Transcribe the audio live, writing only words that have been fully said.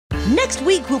Next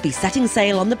week we'll be setting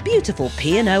sail on the beautiful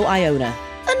P&O Iona.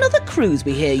 Another cruise,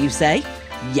 we hear you say?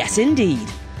 Yes, indeed.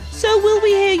 So will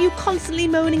we hear you constantly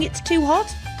moaning it's too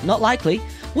hot? Not likely.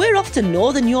 We're off to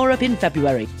Northern Europe in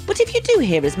February. But if you do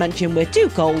hear us mention we're too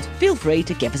cold, feel free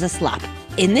to give us a slap.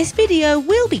 In this video,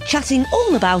 we'll be chatting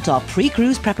all about our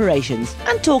pre-cruise preparations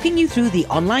and talking you through the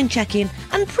online check-in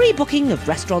and pre-booking of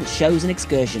restaurants, shows and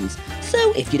excursions.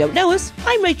 So if you don't know us,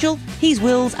 I'm Rachel, he's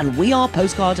Wills, and we are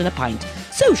Postcard and a Pint.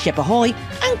 So ship ahoy,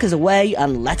 anchors away,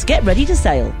 and let's get ready to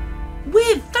sail.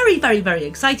 We're very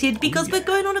excited because we're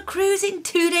going on a cruise in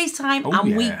 2 days' time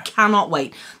and we cannot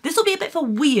wait. This will be a bit of a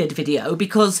weird video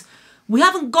because we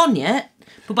haven't gone yet,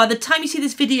 but by the time you see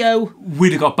this video...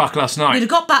 We'd have got back last night. We'd have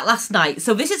got back last night.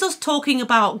 So this is us talking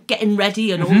about getting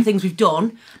ready and all the things we've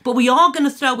done, but we are going to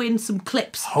throw in some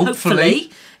clips,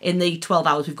 hopefully, in the 12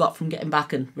 hours we've got from getting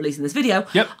back and releasing this video,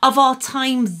 of our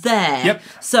time there.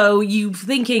 So you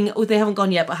thinking, oh, they haven't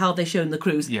gone yet, but how have they shown the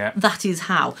cruise? That is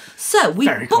how. So we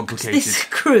booked this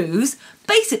cruise,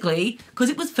 basically, because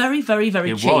it was very cheap.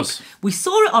 It was. We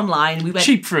saw it online. We went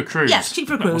cheap for a cruise. Yes, cheap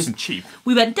for a cruise. It wasn't cheap.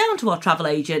 We went down to our travel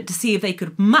agent to see if they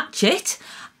could match it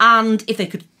and if they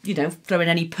could, you know, throw in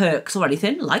any perks or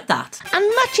anything like that. And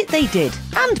match it they did,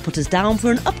 and put us down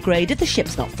for an upgrade if the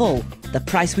ship's not full. The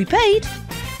price we paid?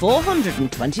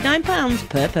 £429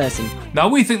 per person. Now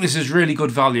we think this is really good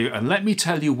value, and let me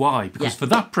tell you why. Because for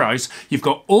that price, you've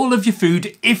got all of your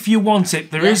food if you want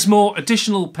it. There is more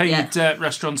additional paid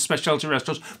restaurants, specialty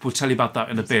restaurants. We'll tell you about that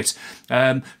in a bit.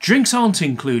 Drinks aren't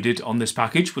included on this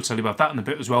package. We'll tell you about that in a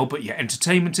bit as well. But your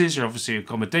entertainment is, your obviously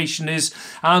accommodation is.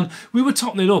 And we were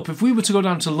topping it up. If we were to go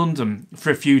down to London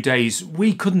for a few days,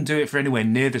 we couldn't do it for anywhere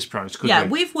near this price, could we? Yeah,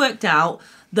 we've worked out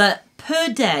that per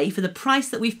day, for the price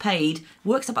that we've paid,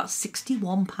 works about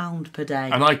 £61 per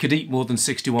day. And I could eat more than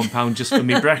 £61 just for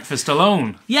me breakfast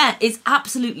alone. Yeah, it's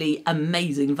absolutely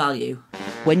amazing value.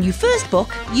 When you first book,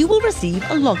 you will receive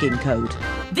a login code.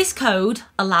 This code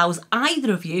allows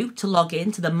either of you to log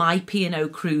in to the My P&O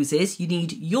Cruises. You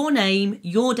need your name,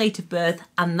 your date of birth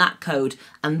and that code,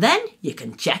 and then you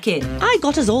can check in. I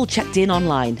got us all checked in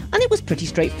online and it was pretty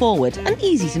straightforward and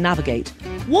easy to navigate.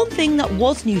 One thing that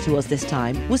was new to us this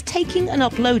time was taking and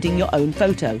uploading your own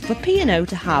photo for P&O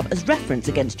to have as reference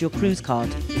against your cruise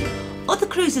card. Other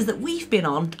cruises that we've been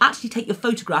on actually take your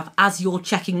photograph as you're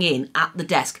checking in at the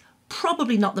desk.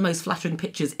 Probably not the most flattering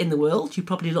pictures in the world. You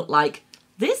probably look like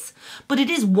this, but it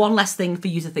is one less thing for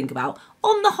you to think about.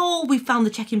 On the whole, we found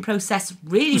the check-in process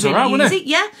really easy.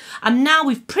 Yeah, and now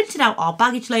we've printed out our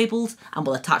baggage labels and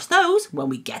we'll attach those when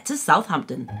we get to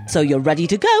Southampton. So you're ready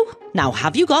to go? Now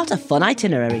have you got a fun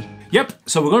itinerary? Yep,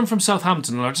 so we're going from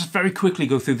Southampton, and I'll just very quickly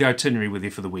go through the itinerary with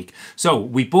you for the week. So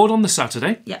we board on the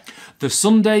Saturday. Yep. The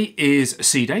Sunday is a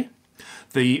sea day.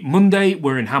 The Monday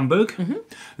we're in Hamburg.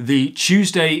 The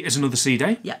Tuesday is another sea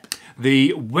day. Yep.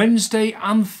 The Wednesday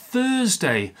and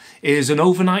Thursday is an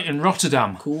overnight in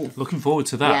Rotterdam. Cool. Looking forward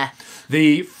to that. Yeah.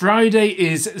 The Friday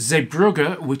is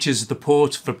Zeebrugge, which is the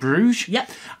port for Bruges. Yep.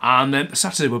 And then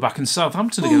Saturday we're back in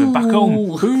Southampton again and back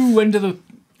home. Ooh, end of the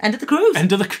cruise.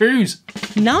 End of the cruise.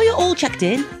 Now you're all checked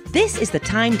in, this is the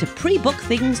time to pre-book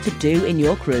things to do in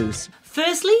your cruise.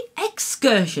 Firstly,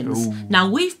 excursions. Ooh. Now,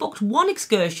 we've booked one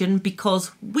excursion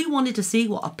because we wanted to see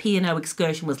what a P&O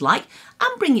excursion was like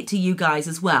and bring it to you guys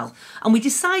as well. And we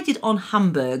decided on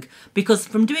Hamburg because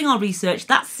from doing our research,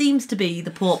 that seems to be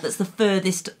the port that's the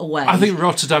furthest away. I think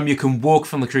Rotterdam, you can walk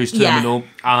from the cruise terminal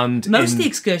and... Most of the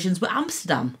excursions were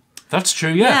Amsterdam. That's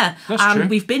true, yeah. That's true.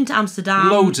 We've been to Amsterdam.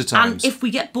 Loads of times. And if we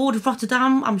get bored of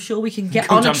Rotterdam, I'm sure we can get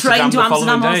on a train to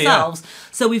Amsterdam ourselves.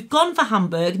 So we've gone for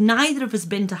Hamburg. Neither of us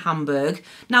been to Hamburg.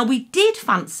 Now, we did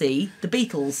fancy the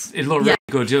Beatles. It looked really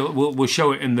good. We'll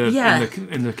show it in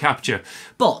the capture.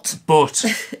 But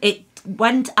it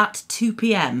went at 2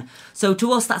 p.m. So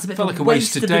to us, that's a bit of a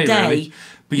wasted day. Really.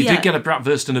 But you did get a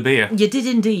bratwurst and a beer. You did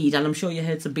indeed, and I'm sure you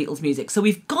heard some Beatles music. So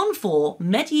we've gone for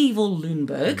medieval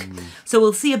Lüneburg. So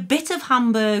we'll see a bit of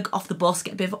Hamburg off the bus,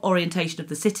 get a bit of orientation of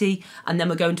the city, and then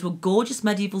we're going to a gorgeous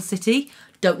medieval city.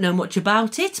 Don't know much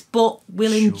about it, but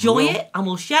we'll enjoy it and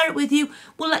we'll share it with you.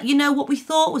 We'll let you know what we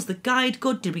thought. Was the guide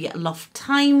good? Did we get a lot of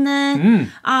time there?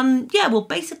 And yeah, we'll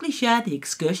basically share the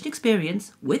excursion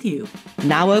experience with you.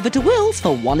 Now over to Wills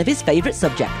for one of his favourite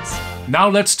subjects. Now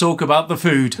let's talk about the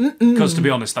food. Because to be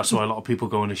honest, that's why a lot of people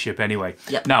go on a ship anyway.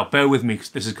 Yep. Now, bear with me,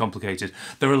 this is complicated.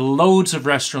 There are loads of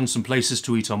restaurants and places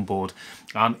to eat on board.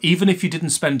 And even if you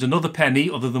didn't spend another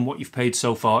penny other than what you've paid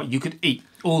so far, you could eat.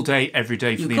 all day, every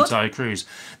day for the entire cruise.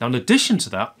 Now, in addition to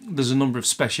that, there's a number of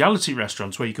speciality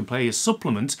restaurants where you can pay a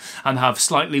supplement and have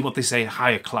slightly, what they say,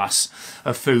 higher class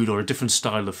of food or a different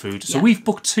style of food. So we've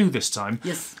booked 2 this time,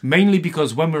 mainly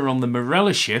because when we were on the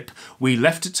Morella ship, we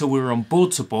left it till we were on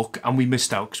board to book and we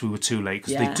missed out because we were too late,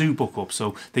 because they do book up.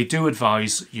 So they do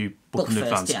advise you book in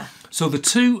advance. So the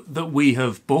 2 that we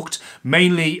have booked,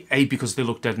 mainly A, because they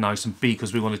look dead nice, and B,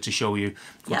 because we wanted to show you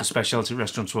what the specialty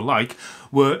restaurants were like,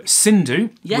 were Sindhu,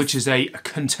 which is a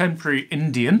contemporary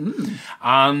Indian,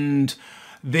 and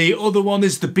the other one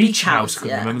is the Beach House. I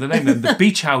couldn't remember the name then. The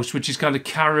Beach House, which is kind of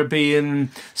Caribbean,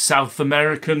 South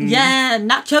American. Yeah,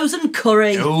 nachos and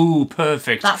curry. Oh,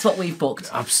 perfect. That's what we've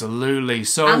booked. Absolutely.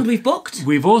 So, and we've booked.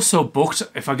 We've also booked,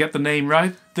 if I get the name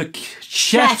right, the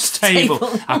chef's table.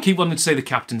 I keep wanting to say the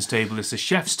captain's table. It's the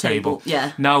chef's table.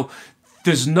 Yeah. Now,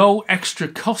 there's no extra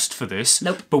cost for this.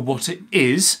 Nope. But what it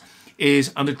is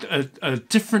a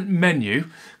different menu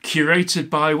curated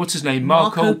by, what's his name,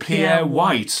 Marco Pierre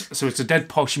White. So it's a dead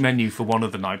posh menu for one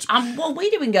of the nights. And what are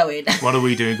we doing going? What are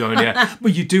we doing going, yeah.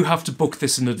 But you do have to book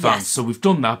this in advance. So we've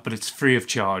done that, but it's free of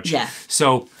charge. Yeah.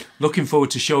 So looking forward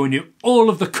to showing you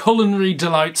all of the culinary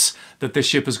delights that this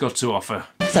ship has got to offer.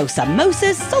 So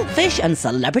samosas, saltfish and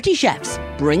celebrity chefs.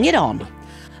 Bring it on.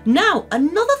 Now,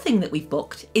 another thing that we've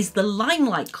booked is the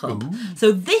Limelight Club. Ooh.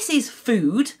 So this is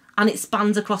food, and it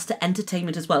spans across to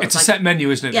entertainment as well. It's a set menu,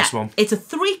 isn't it, this one? It's a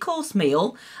 3-course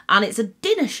meal, and it's a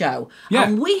dinner show. Yeah.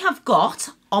 And we have got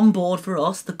on board for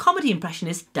us the comedy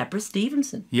impressionist Deborah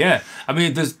Stevenson. Yeah, I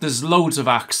mean, there's loads of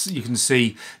acts you can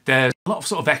see. There's a lot of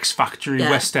sort of X Factory,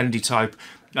 West Endy type.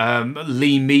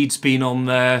 Lee Mead's been on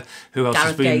there. Who else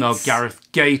has been there?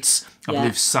 Gareth Gates. I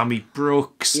believe Sammy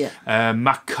Brooks.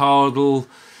 Matt Cardle.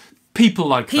 People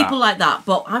like that.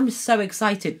 But I'm so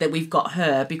excited that we've got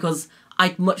her, because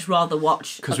I'd much rather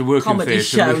watch a comedy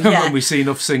show when we see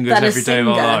enough singers every day of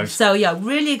our lives. So yeah,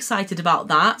 really excited about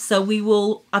that. So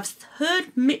I've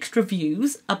heard mixed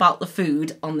reviews about the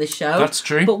food on this show. That's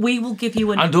true. But we will give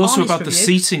you an and also about review. The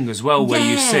seating as well, where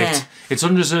you sit. It's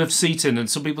unreserved seating, and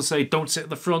some people say don't sit at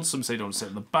the front, some say don't sit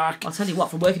at the back. I'll tell you what,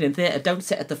 from working in theatre, don't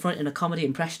sit at the front in a comedy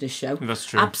impressionist show. That's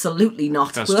true. Absolutely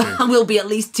not. That's true. We'll be at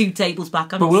least 2 tables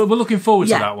back. But we're looking forward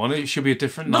to that one. It should be a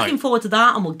different night. Looking forward to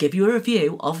that, and we'll give you a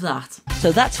review of that.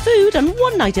 So that's food and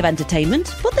 1 night of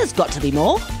entertainment, but there's got to be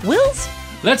more. Wills?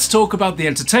 Let's talk about the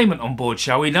entertainment on board,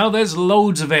 shall we? Now, there's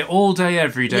loads of it all day,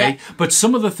 every day, but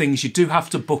some of the things you do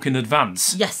have to book in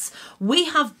advance. Yes, we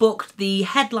have booked the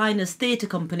Headliners Theatre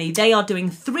Company. They are doing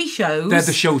 3 shows. They're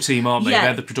the show team, aren't they?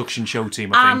 They're the production show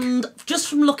team, I think. And just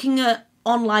from looking at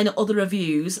online at other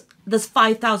reviews, there's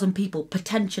 5,000 people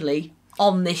potentially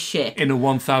on this ship. In a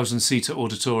 1,000-seater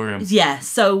auditorium. Yeah,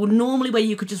 so normally where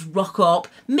you could just rock up,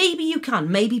 maybe you can.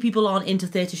 Maybe people aren't into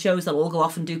theatre shows, they'll all go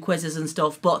off and do quizzes and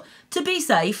stuff. But to be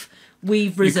safe,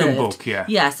 we've reserved. You can book, yeah.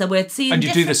 Yeah, so we're seeing And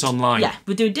you do this online. Yeah,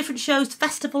 we're doing different shows.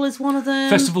 Festival is one of them.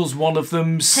 Festival's one of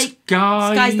them. Sky's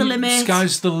the Limit.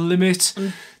 Sky's the Limit.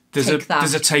 There's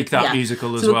a Take That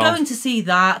musical as well. So we're going to see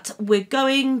that. We're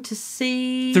going to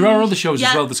see... There are other shows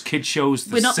as well. There's kids shows,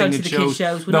 there's We're not going to singing the kids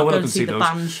shows. We're not going to see the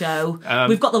band show.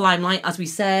 We've got the Limelight, as we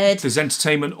said. There's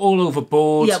entertainment all over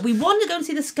board. Yeah, we want to go and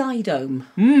see the Sky Dome.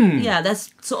 Yeah, there's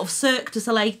sort of Cirque du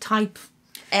Soleil type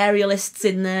aerialists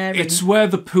in there. It's where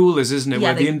the pool is, isn't it? Yeah,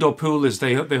 where the indoor pool is.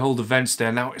 They hold events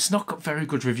there. Now, it's not got very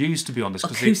good reviews, to be honest,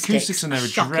 because the acoustics in there are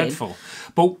dreadful.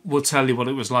 But we'll tell you what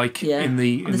it was like in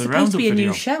the roundup video. There's supposed to be a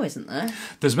new show, isn't there?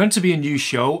 There's meant to be a new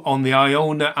show on the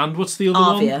Iona and what's the other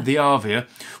one? The Avia,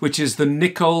 which is the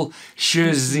Nicole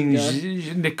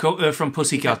Scherzinger from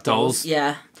Pussycat Dolls.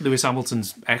 Yeah. Lewis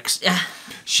Hamilton's ex. Yeah.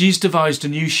 She's devised a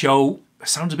new show. It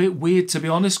sounds a bit weird, to be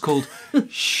honest, called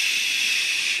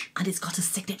Schhh. And it's got a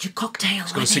signature cocktail.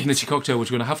 It's got a signature cocktail, which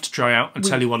we're going to have to try out and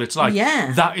tell you what it's like.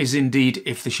 Yeah. That is indeed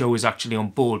if the show is actually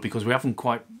on board, because we haven't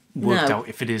quite worked out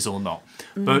if it is or not.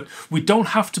 But we don't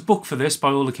have to book for this,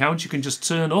 by all accounts. You can just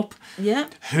turn up. Yeah.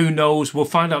 Who knows? We'll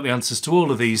find out the answers to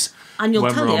all of these when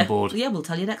we're on board. Yeah, we'll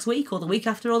tell you next week or the week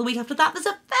after or the week after that. There's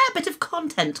a fair bit of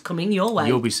content coming your way.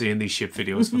 You'll be seeing these ship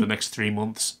videos for the next 3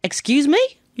 months. Excuse me?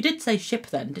 You did say ship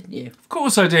then, didn't you? Of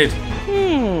course I did.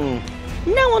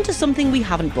 Now on to something we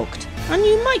haven't booked, and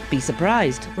you might be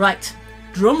surprised. Right,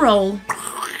 drum roll.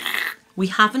 We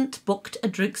haven't booked a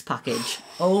drinks package.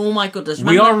 Oh my goodness.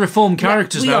 We are reformed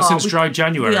characters now since dry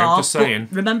January, I'm just saying.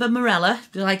 Remember Morella?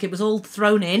 Like it was all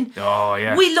thrown in. Oh,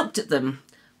 yeah. We looked at them,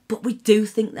 but we do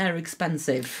think they're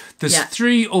expensive. There's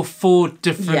 3 or 4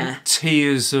 different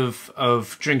tiers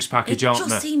of drinks package, aren't there? It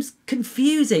just seems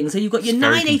confusing. So you've got your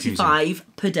 $9.85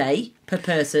 per day, per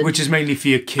person. Which is mainly for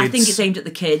your kids. I think it's aimed at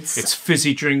the kids. It's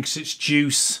fizzy drinks, it's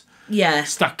juice. Yeah.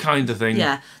 It's that kind of thing.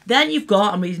 Yeah. Then you've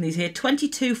got, I'm reading these here,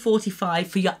 $22.45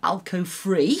 for your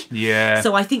alco-free. Yeah.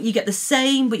 So I think you get the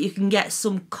same, but you can get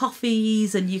some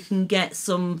coffees and you can get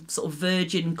some sort of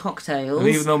virgin cocktails. And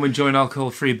even though I'm enjoying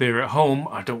alcohol-free beer at home,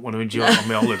 I don't want to enjoy it on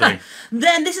my holiday.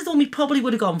 Then this is the one we probably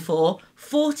would have gone for.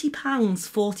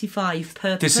 £40.45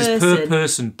 per person. This is per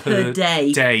person per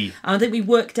day. day. And I think we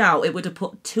worked out it would have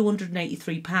put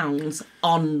 £283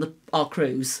 on our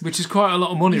cruise. Which is quite a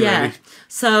lot of money, really.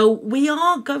 So we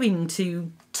are going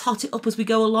to tot it up as we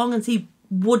go along and see,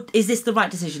 is this the right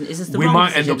decision? Is this the wrong decision? We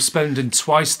might end up spending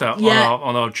twice that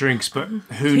on our drinks, but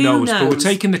who knows? But we're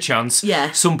taking the chance.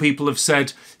 Yeah. Some people have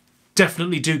said,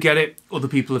 definitely do get it. Other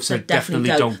people have said definitely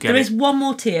don't get it. There is one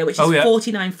more tier, which is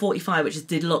 $49.45, which is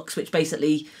deluxe, which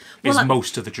basically is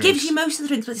most of the drinks. Gives you most of the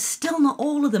drinks, but it's still not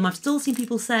all of them. I've still seen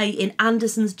people say in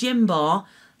Anderson's gym bar,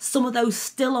 some of those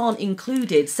still aren't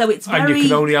included. So it's very... And you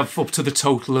can only have up to the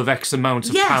total of X amount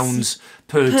of pounds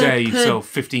per day, so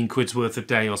 15 quid's worth a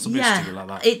day or something stupid like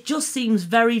that. It just seems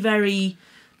very, very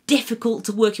difficult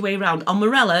to work your way around. On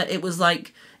Morella, it was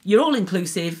like, you're all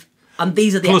inclusive, and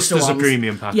these are the extra ones. Plus there's a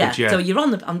premium package, so you're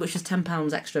on which is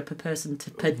 £10 extra per person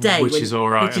per day. Which is all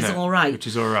right, Which is all right. Which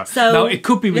is all right. So, now, it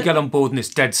could be we get on board and it's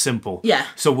dead simple. Yeah.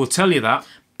 So we'll tell you that.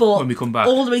 But when we come back,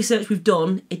 all the research we've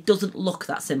done, it doesn't look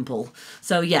that simple.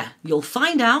 So yeah, you'll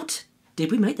find out,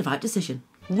 did we make the right decision?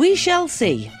 We shall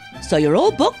see. So you're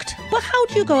all booked, but how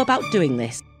do you go about doing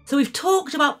this? So we've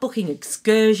talked about booking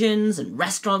excursions and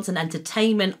restaurants and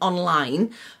entertainment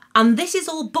online, and this is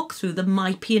all booked through the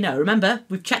My P&O. Remember,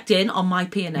 we've checked in on My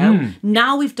P&O.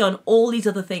 Now we've done all these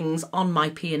other things on My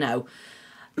P&O.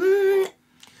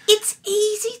 It's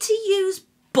easy to use,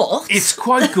 but... It's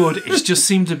quite good. It just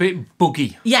seemed a bit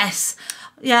buggy. Yes.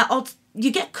 Yeah, you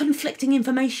get conflicting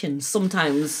information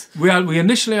sometimes. We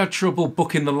initially had trouble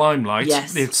booking the Limelight.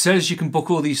 Yes. It says you can book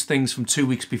all these things from 2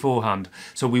 weeks beforehand.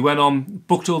 So we went on,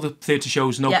 booked all the theatre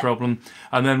shows, no problem.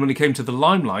 And then when it came to the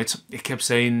Limelight, it kept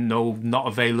saying, no, not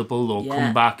available, or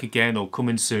come back again, or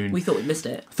coming soon. We thought we'd missed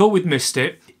it. Thought we'd missed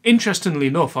it. Interestingly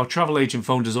enough, our travel agent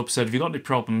phoned us up, said, have you got any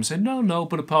problems? Said, no,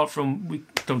 but apart from, we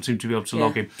don't seem to be able to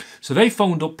log in. So they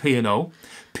phoned up P&O.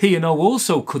 P&O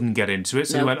also couldn't get into it,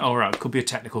 so they went, all right, it could be a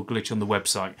technical glitch on the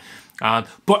website.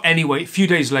 But anyway, a few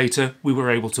days later, we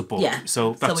were able to book,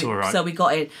 so that's all right. So we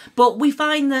got in. But we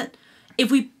find that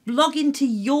if we log into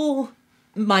your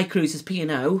My Cruises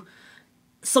P&O,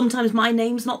 sometimes my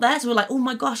name's not there, so we're like, oh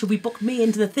my gosh, have we booked me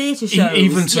into the theatre shows?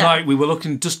 Even tonight, we were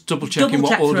looking, just double-checking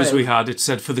what orders we had. It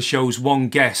said for the shows, one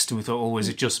guest, and we thought, oh, is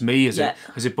it just me? Is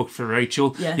it booked for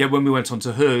Rachel? Yeah, when we went on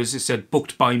to hers, it said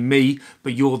booked by me,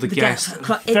 but you're the guest.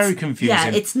 Very confusing.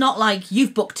 Yeah, it's not like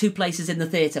you've booked 2 places in the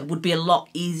theatre. Would be a lot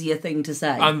easier thing to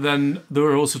say. And then there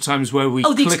were also times where we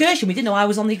the excursion. We didn't know I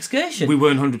was on the excursion. We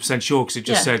weren't 100% sure, because it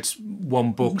just said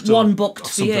one booked. One booked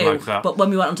for something you. like that. But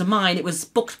when we went on to mine, it was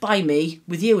booked by me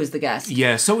with you as the guest.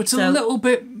 Yeah, so it's a little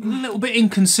bit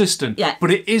inconsistent. Yeah.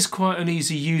 But it is quite an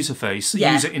easy user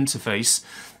interface.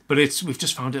 But we've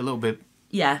just found it a little bit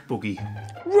buggy.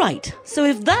 Right. So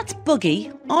if that's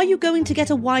buggy, are you going to get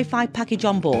a Wi-Fi package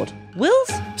on board?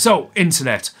 Wills? So,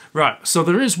 internet. Right, so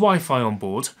there is Wi-Fi on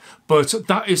board, but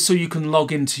that is so you can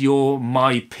log into your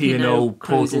My P&O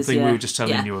portal thing we were just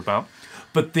telling you about.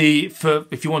 But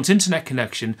if you want internet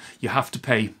connection, you have to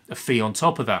pay a fee on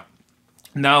top of that.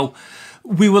 Now,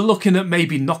 we were looking at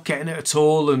maybe not getting it at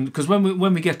all, and because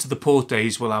when we get to the port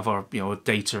days, we'll have our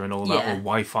data and all that, or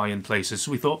Wi-Fi in places.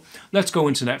 So we thought, let's go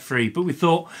internet free. But we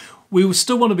thought we would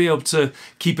still want to be able to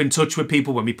keep in touch with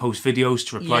people when we post videos,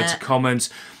 to reply to comments.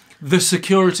 The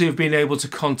security of being able to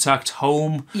contact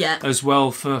home as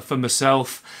well for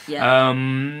myself.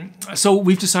 So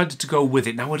we've decided to go with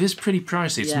it. Now, it is pretty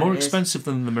pricey. It's more expensive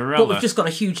than the Morella. But we've just got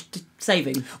a huge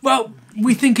saving. Well,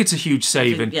 we think it's a huge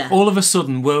saving. All of a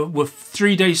sudden, we're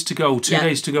 3 days to go, 2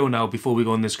 days to go now before we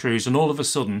go on this cruise, and all of a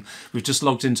sudden, we've just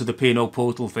logged into the P&O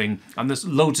portal thing, and there's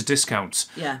loads of discounts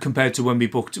compared to when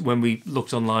we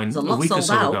looked online a week or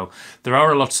so ago. There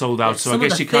are a lot sold out, so I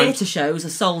guess you can't. Theatre shows are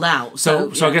sold out.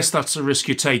 So I guess that's a risk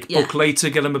you take. Book later,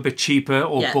 get them a bit cheaper,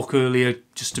 or book earlier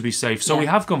just to be safe. So we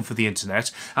have gone for the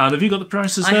internet. And have you got the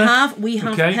prices there? I have. We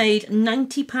have paid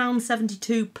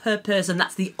 £90.72 per person.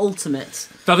 That's the ultimate.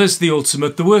 That is the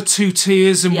ultimate. There were 2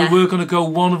 tiers, and we were going to go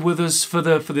one with us for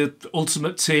the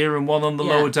ultimate tier and one on the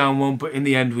lower down one. But in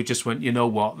the end, we just went, you know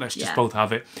what? Let's just both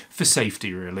have it for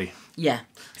safety, really. Yeah.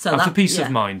 So and for peace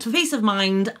of mind. For peace of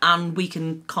mind, and we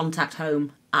can contact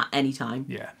home at any time.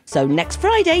 Yeah. So next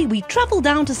Friday, we travel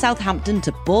down to Southampton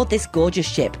to board this gorgeous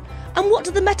ship. And what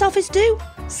did the Met Office do?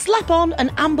 Slap on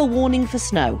an amber warning for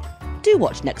snow. do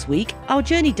watch next week. Our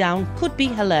journey down could be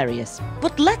hilarious.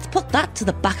 But let's put that to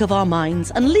the back of our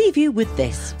minds and leave you with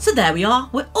this. So there we are.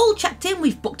 We're all checked in.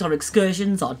 We've booked our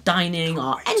excursions, our dining,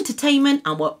 our entertainment,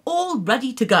 and we're all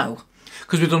ready to go.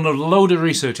 Because we've done a load of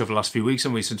research over the last few weeks,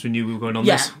 haven't we, since we knew we were going on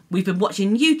this? Yeah, we've been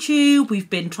watching YouTube, we've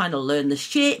been trying to learn the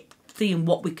ship, seeing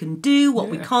what we can do, what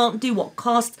we can't do, what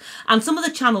costs. And some of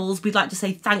the channels we'd like to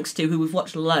say thanks to, who we've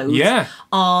watched loads,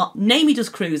 are Namie Does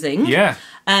Cruising,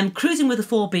 Cruising with the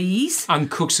 4Bs,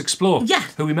 and Cooks Explore,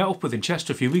 who we met up with in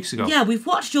Chester a few weeks ago. Yeah, we've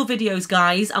watched your videos,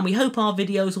 guys, and we hope our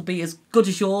videos will be as good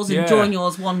as yours and join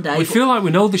yours one day. We feel like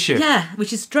we know the ship. Yeah,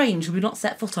 which is strange. We've not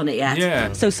set foot on it yet.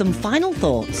 Yeah. So some final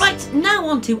thoughts. Right, now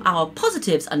on to our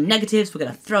positives and negatives. We're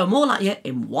going to throw them all at you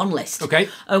in one list. Okay.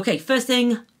 Okay, first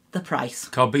thing, the price.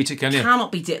 Can't beat it, can you?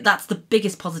 Cannot beat it. That's the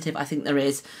biggest positive I think there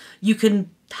is. You can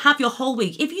have your whole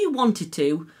week. If you wanted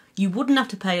to, you wouldn't have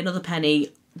to pay another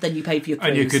penny than you paid for your cruise.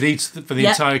 And you could eat for the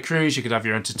entire cruise. You could have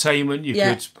your entertainment. You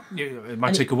could. It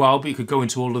might take a while, but you could go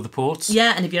into all of the ports.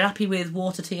 Yeah, and if you're happy with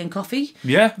water, tea, and coffee,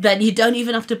 then you don't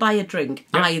even have to buy a drink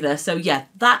either. So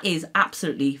that is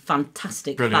absolutely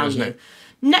fantastic value. Isn't it?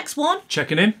 Next one.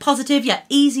 Checking in. Positive,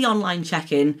 easy online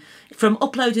check-in. From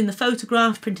uploading the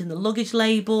photograph, printing the luggage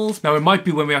labels. Now, it might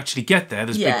be when we actually get there,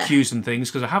 there's big queues and things,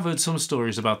 because I have heard some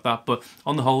stories about that, but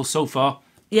on the whole, so far,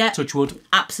 touch wood.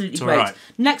 Absolutely great. Right.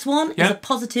 Next one is a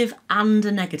positive and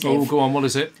a negative. Oh, go on, what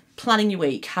is it? Planning your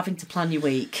week, having to plan your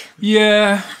week.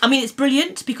 Yeah. I mean, it's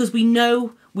brilliant because we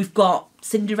know we've got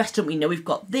Cindy Restaurant, we know we've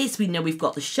got this, we know we've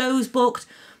got the shows booked.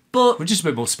 But we're just a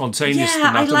bit more spontaneous than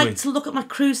that, I like to look at my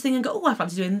cruise thing and go, oh, I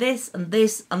fancy doing this and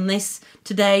this and this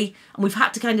today. And we've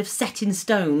had to kind of set in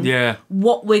stone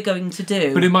what we're going to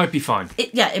do. But it might be fine.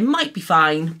 It might be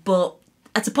fine, but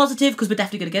it's a positive because we're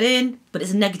definitely going to get in, but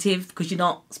it's a negative because you're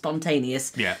not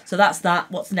spontaneous. Yeah. So that's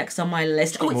that. What's next on my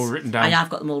list? Got them all written down. I have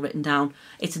got them all written down.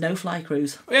 It's a no-fly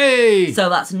cruise. Hey! So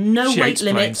that's no She weight hates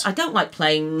limit. planes. I don't like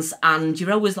planes, and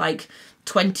you're always like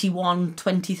 21,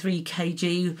 23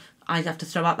 kg. I'd have to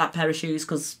throw out that pair of shoes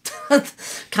because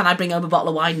can I bring home a bottle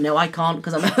of wine? No, I can't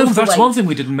because I'm overweight. Oh, that's one thing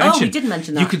we didn't mention. Oh, we didn't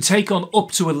mention that. You can take on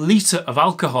up to a litre of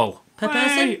alcohol. Per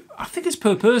person? I think it's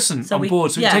per person on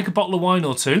board. So you can take a bottle of wine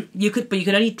or two. You could, but you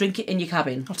can only drink it in your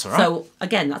cabin. That's all right. So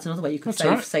again, that's another way you could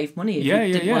save money if you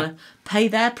didn't want to pay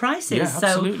their prices. Yeah,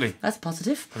 absolutely. So that's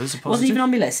positive. That is a positive. Wasn't even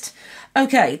on my list.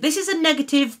 Okay, this is a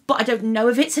negative, but I don't know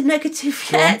if it's a negative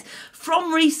yet.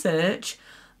 From research,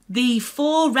 the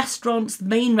 4 restaurants,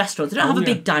 main restaurants, they don't have a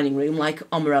big dining room like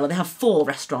Omarella. They have 4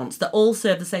 restaurants that all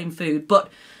serve the same food. But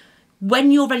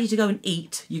when you're ready to go and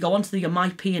eat, you go onto your My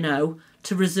P&O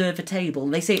to reserve a table.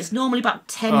 And they say it's normally about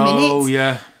 10 minutes. Oh,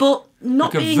 yeah. But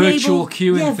not like being a virtual able...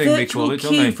 queuing thing they call it,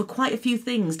 don't they? for quite a few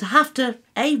things. To have to,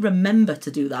 remember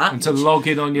to do that. And to log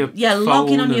in on your phone. Yeah, log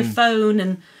in on your phone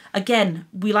and... Again,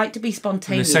 we like to be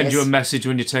spontaneous. And they send you a message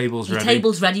when your table's ready. Your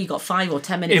table's ready, you've got 5 or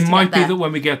 10 minutes to get get there. It might be that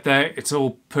when we get there, it's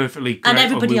all perfectly great. And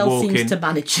everybody else seems to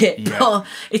manage it. Yeah. But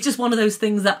it's just one of those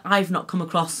things that I've not come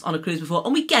across on a cruise before.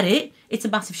 And we get it. It's a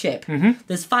massive ship. Mm-hmm.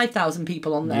 There's 5,000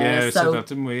 people on there. Yeah, so that,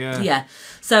 didn't we? Yeah.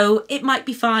 So it might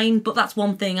be fine, but that's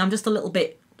one thing. I'm just a little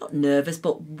bit, not nervous,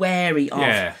 but wary of.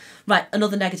 Yeah. Right,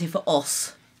 another negative for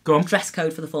us. Go on. Dress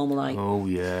code for the formal night. Oh,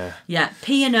 yeah. Yeah,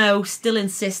 P&O still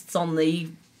insists on the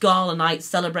gala night,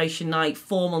 celebration night,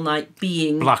 formal night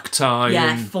being... Black tie.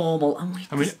 Yeah, formal. And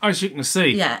I mean, as you can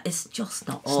see... Yeah, it's just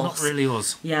not us. It's not really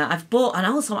us. Yeah, I've bought... And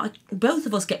also, both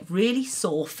of us get really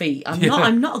sore feet. I'm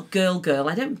not a girl.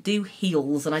 I don't do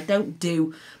heels and I don't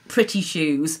do pretty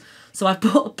shoes. So I've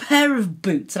bought a pair of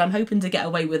boots and I'm hoping to get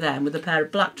away with them with a pair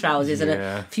of black trousers and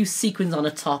a few sequins on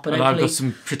a top. And I've got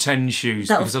some pretend shoes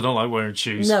because I don't like wearing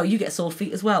shoes. No, you get sore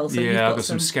feet as well. So yeah, I've got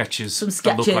some sketches. Some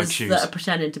sketches that look like shoes. That are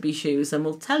pretending to be shoes, and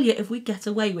we'll tell you if we get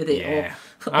away with it or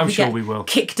I'm we sure get we will.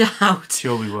 Kicked out.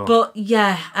 Sure we will. But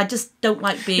yeah, I just don't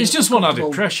like being... It's just one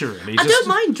added pressure, really. I don't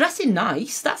mind dressing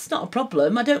nice. That's not a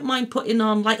problem. I don't mind putting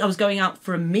on like I was going out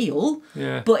for a meal.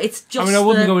 Yeah. But it's just... I mean, I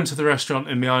wouldn't go into the restaurant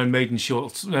in my Iron Maiden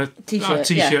shorts,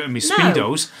 t-shirt and my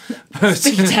Speedos. But,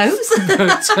 Speedos?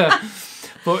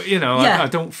 But, you know, I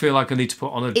don't feel like I need to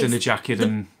put on a dinner jacket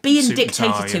and being suit dictated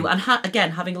and tie to. And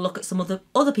again, having a look at some of the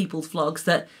other people's vlogs,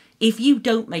 that if you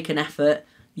don't make an effort,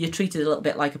 you're treated a little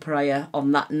bit like a pariah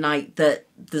on that night, that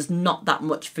there's not that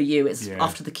much for you. It's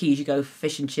off to the quays, you go for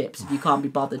fish and chips if you can't be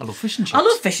bothered. I love fish and chips. I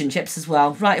love fish and chips as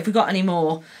well. Right, have we got any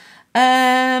more?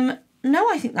 No,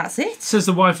 I think that's it. It says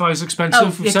the Wi-Fi is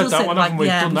expensive. We've said that one, haven't we?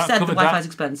 Yeah, we've said the Wi-Fi is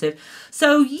expensive.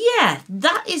 So, yeah,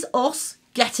 that is us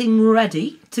getting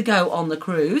ready to go on the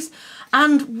cruise.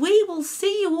 And we will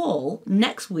see you all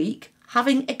next week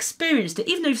having experienced it,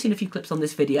 even though you've seen a few clips on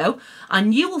this video.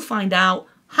 And you will find out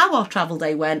how our travel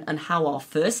day went and how our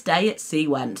first day at sea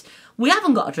went. We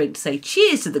haven't got a drink to say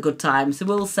cheers to the good times, so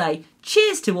we'll say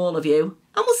cheers to all of you,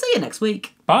 and we'll see you next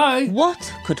week. Bye.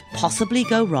 What could possibly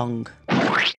go wrong?